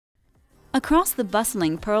Across the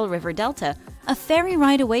bustling Pearl River Delta, a ferry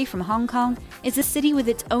ride away from Hong Kong, is a city with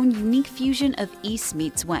its own unique fusion of East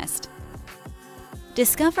meets West.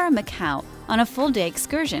 Discover Macau on a full-day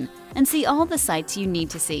excursion and see all the sights you need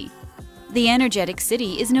to see. The energetic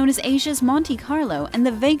city is known as Asia's Monte Carlo and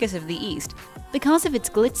the Vegas of the East because of its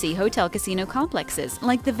glitzy hotel casino complexes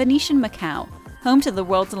like the Venetian Macau, home to the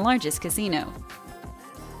world's largest casino.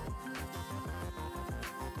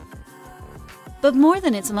 But more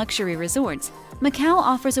than its luxury resorts, Macau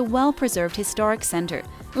offers a well-preserved historic center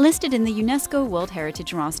listed in the UNESCO World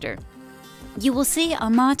Heritage roster. You will see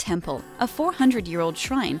Ma Temple, a 400-year-old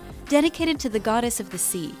shrine dedicated to the goddess of the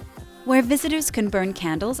sea, where visitors can burn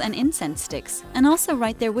candles and incense sticks and also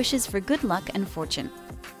write their wishes for good luck and fortune.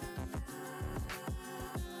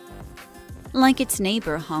 Like its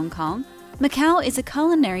neighbor, Hong Kong, Macau is a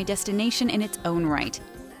culinary destination in its own right.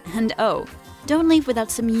 And oh, don't leave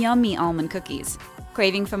without some yummy almond cookies.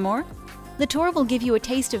 Craving for more? The tour will give you a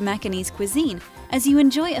taste of Macanese cuisine as you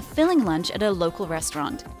enjoy a filling lunch at a local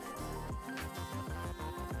restaurant.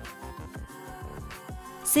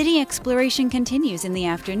 City exploration continues in the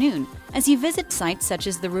afternoon as you visit sites such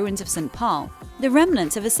as the ruins of St. Paul, the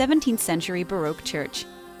remnants of a 17th century Baroque church.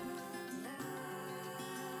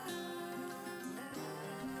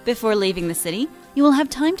 Before leaving the city, you will have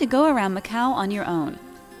time to go around Macau on your own.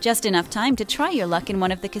 Just enough time to try your luck in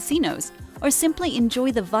one of the casinos, or simply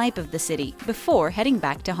enjoy the vibe of the city before heading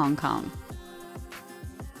back to Hong Kong.